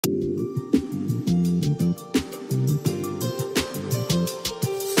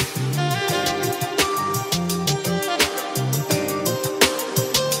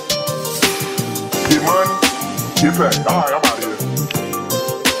track. Alright, I'm out of here.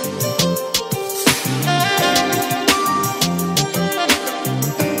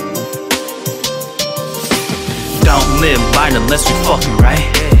 Don't live right unless we fucking right.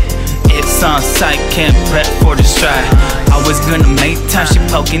 It's on sight, can't prep for the stride. Always gonna make time, she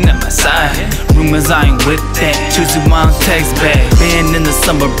poking at my side. Rumors I ain't with that, Choosey one text back. Been in the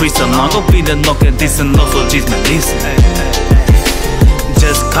summer breeze so long, olvidé lo que dicen los oldies me dicen.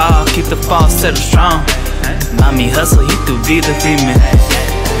 Just call, keep the falsetto strong. Mamí hustle, he do vida, firme.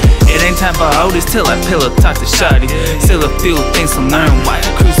 It ain't time for oldies till I pillow talk to shawty. Still a few things to learn while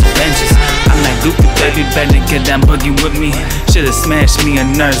I cruise the benches. I'm that goofy baby, better get down boogie with me. Should've smashed me a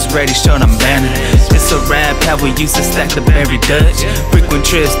nurse, ready, showed I'm banner. It's a rap how we used to stack the berry Dutch. Frequent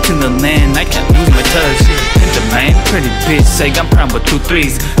trips to the land, I can't lose my touch. The man, pretty bitch, say I'm proud with 2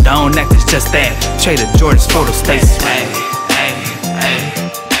 3s. Don't act, it's just that. Trader Jordan's photo Stacy. Hey, hey, hey,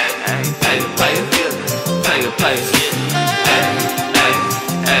 hey, hey, player, player, player. Hey, hey,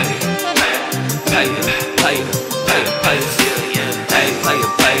 hey, player, player, player, player. Hey, player,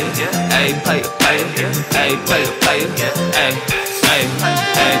 player, hey, player, player, hey, player, player, hey, hey,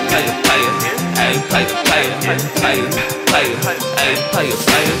 hey, player, player, hey, player, player, player, player, hey, player,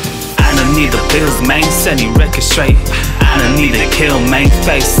 player. I don't need the bills, man, setting record straight. I don't need a kill, main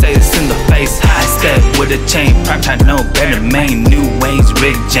face, say this in the face. High step with a chain, prime time, no better main. New ways,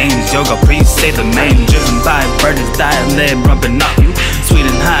 Rick James, yoga priest, say the main. Driven by burdens, dialect, rubbing off you. Sweet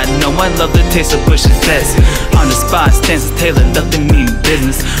and hot, no, I love the taste of Bush's best. On the spot, stances tailored, nothing mean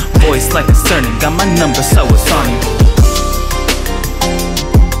business. Voice like a certain, got my number, so it's on you.